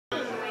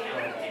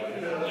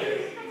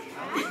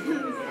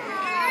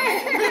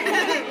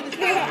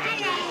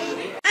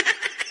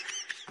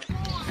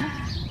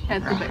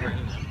That's the bear.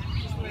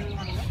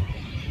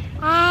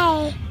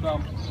 Hi.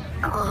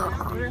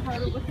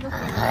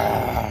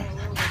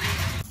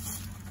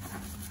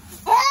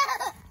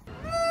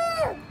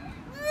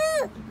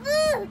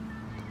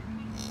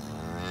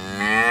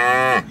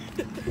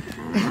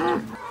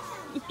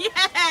 Yay!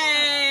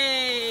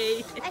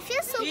 I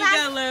feel so Here bad.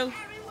 you go, Lou.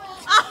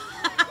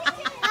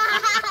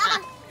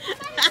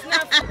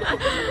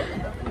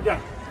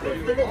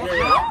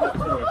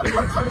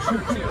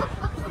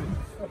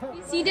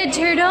 See the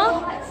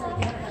turtle?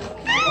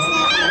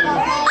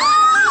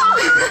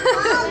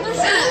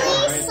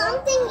 There's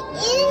something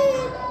in.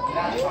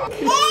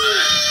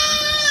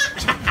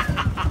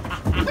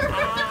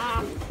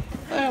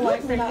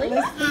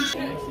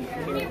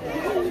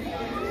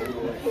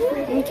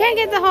 You can't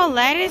get the whole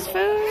lettuce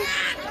food.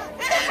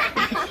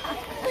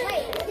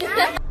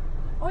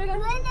 Where's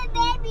the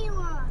baby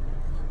one?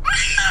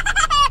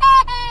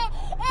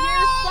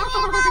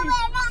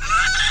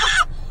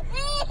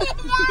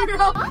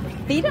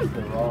 Feed him.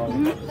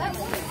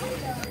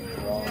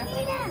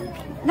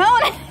 No,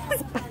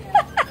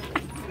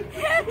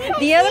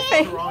 the other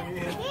face.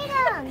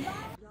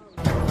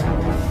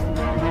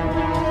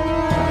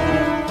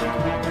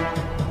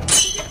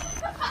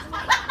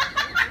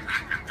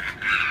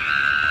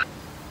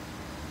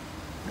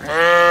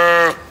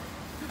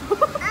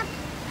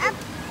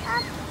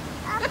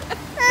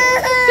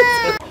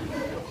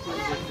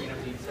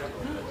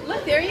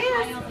 Look, there he is.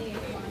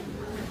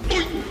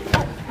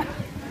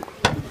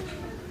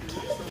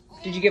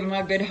 Did you give him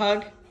a good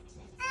hug?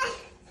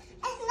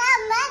 It's not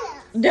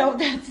banana. No,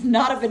 that's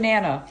not a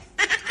banana.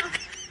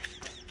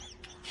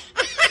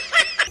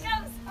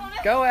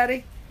 Go,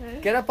 Eddie.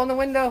 Get up on the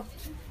window.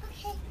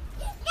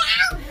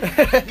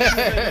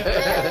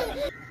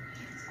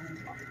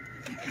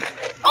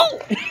 Oh!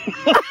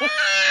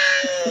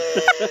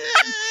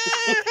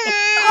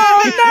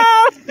 Oh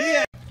no!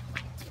 Yeah.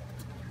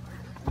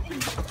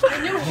 I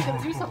knew it was going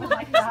to do something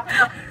like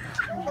that.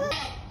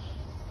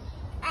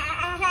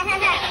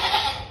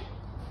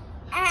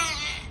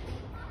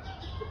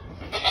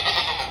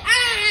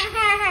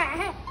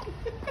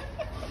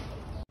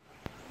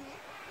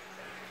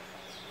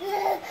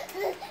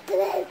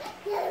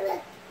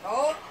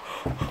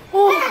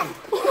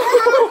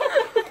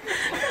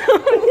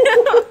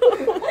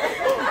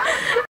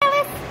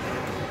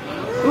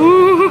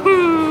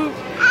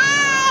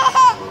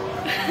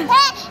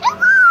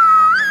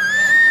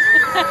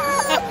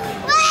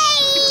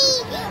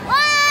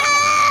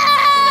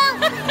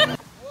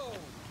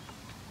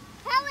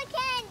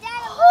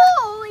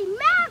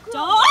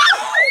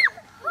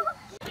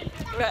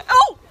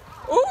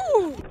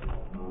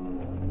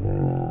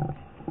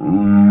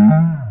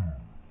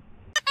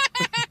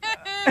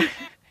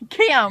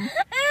 Cam,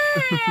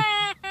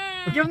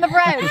 give him the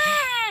bread.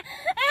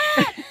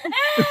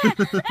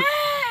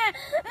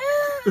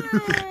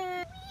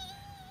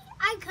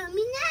 I'm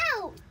coming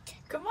out.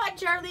 Come on,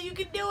 Charlie, you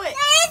can do it.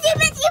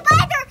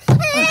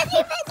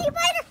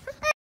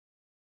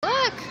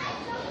 Look,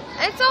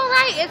 it's all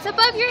right. It's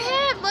above your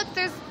head. Look,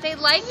 they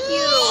like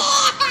you.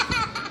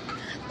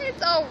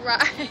 It's all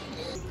right.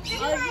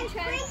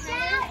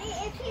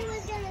 If he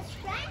was gonna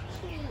scratch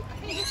you.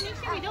 Okay, just make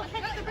sure we don't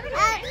touch the bird.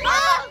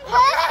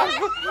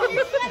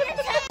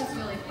 It's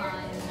really fun.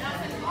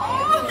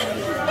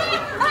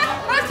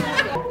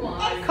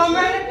 Come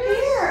right up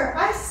here. I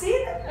see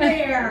the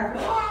bear.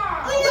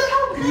 Look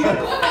how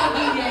beautiful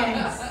he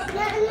is.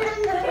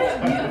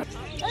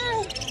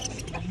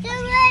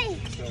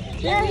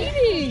 They're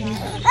eating.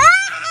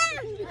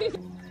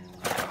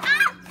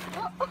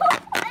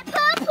 My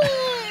puppy!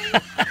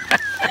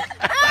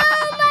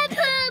 Oh, my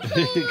puppy!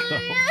 There you go.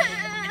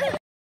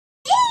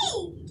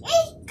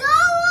 It's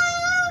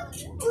going!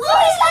 Oh,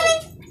 he's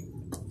coming!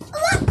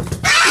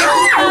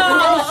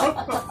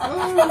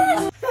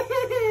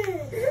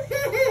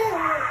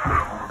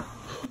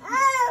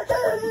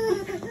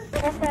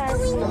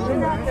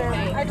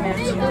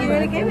 You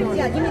want to give it?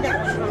 Yeah, give me that.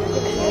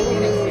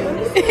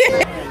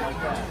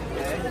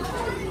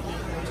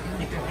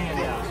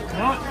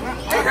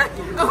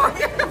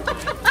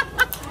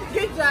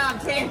 Good job,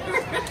 Tanner.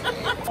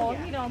 Oh,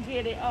 you don't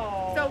get it.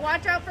 Oh. So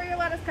watch out for your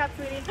lettuce cup,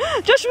 sweetie.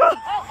 Joshua.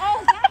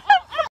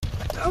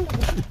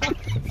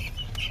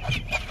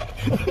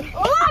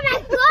 Oh my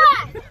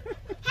god!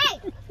 Hey,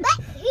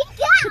 he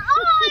got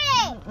on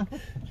it!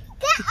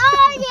 Get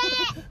on it!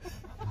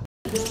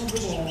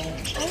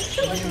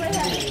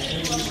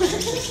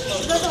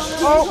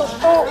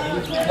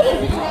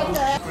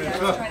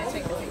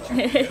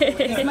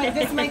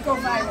 This might go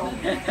viral.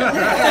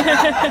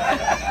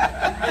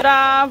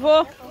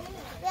 Bravo.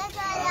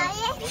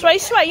 شوي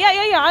شوي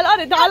يا على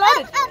الأرض على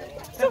الأرض.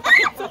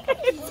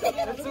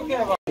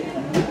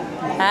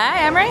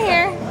 Hi, I'm right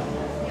here.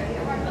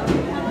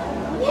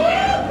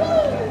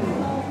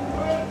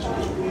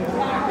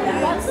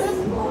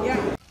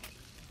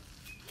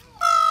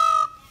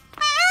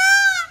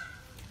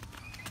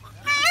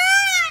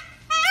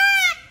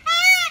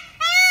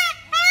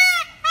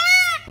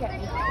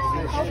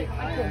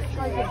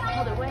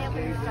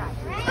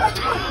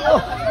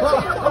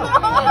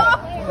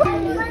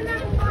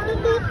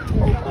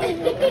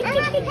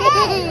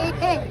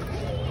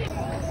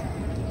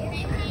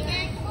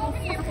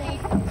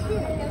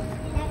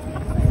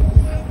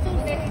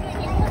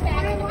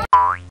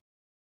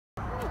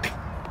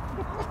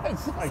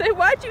 Say,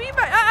 why'd you eat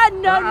my?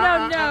 No,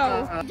 no,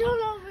 no.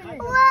 Don't open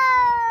it.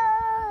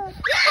 Whoa!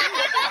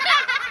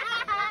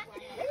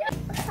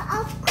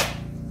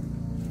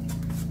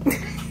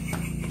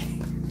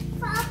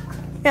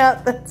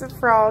 Yeah, that's a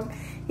frog.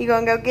 You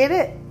gonna go get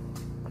it?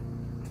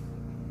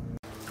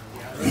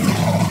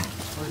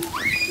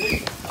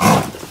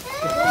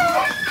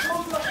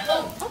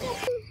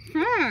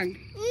 Frog.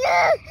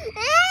 No!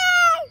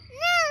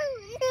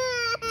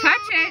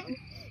 Touch it.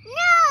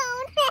 No!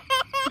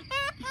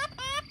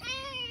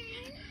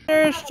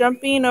 There's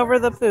jumping over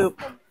the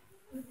poop. So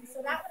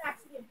that would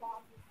actually be a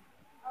bomb.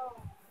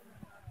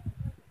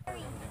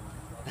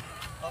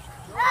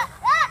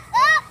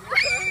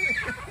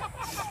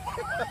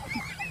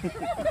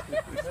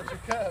 That's your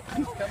cup.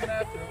 He's coming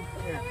after him.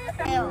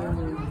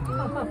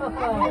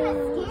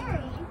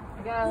 Here.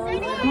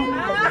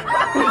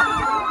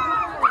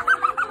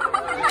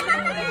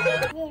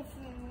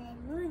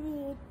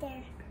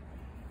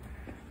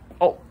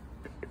 Oh.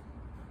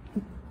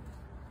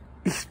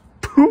 He's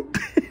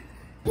pooping.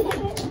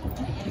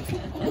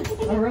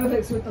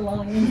 Aerobics with the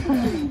lion.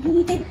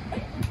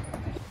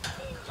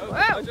 Whoa.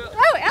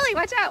 Oh, Ellie,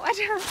 watch out, watch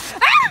out.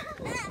 Ah!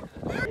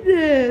 It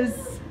is.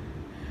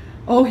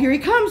 Oh, here he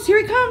comes.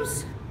 Here he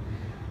comes.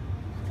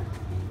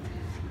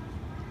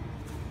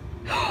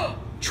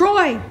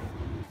 Troy.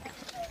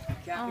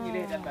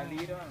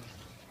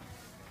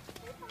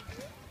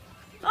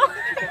 Oh,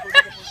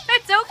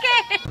 it's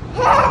okay.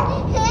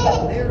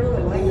 They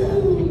really like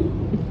that.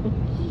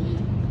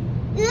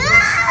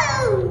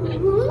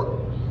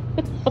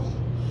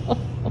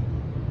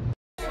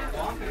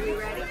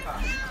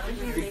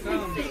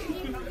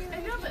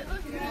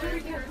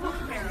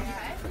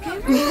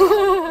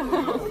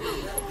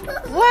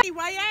 What?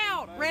 Way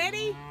out.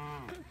 Ready?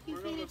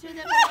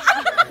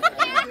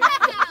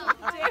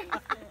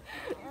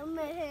 Oh,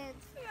 my head.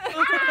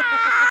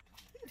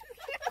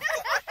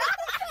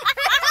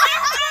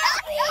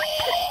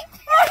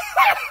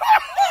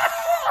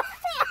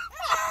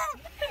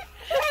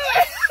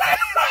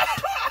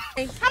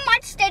 How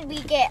much did we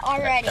get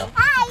already?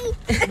 Hi!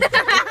 Have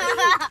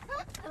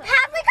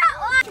we got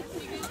one?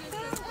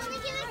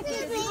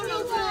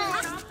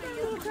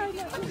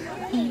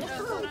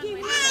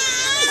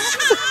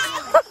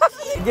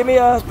 Give me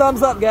a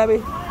thumbs up, Gabby.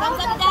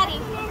 Thumbs up to Daddy.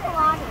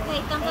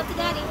 Okay, thumbs up to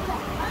Daddy.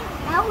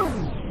 That was...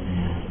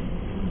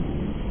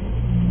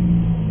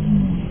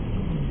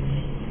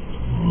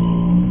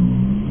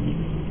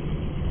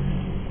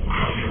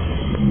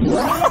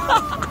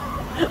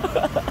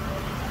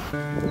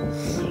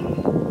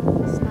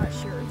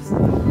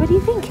 What do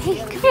you think? Hey,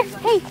 come here.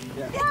 Hey.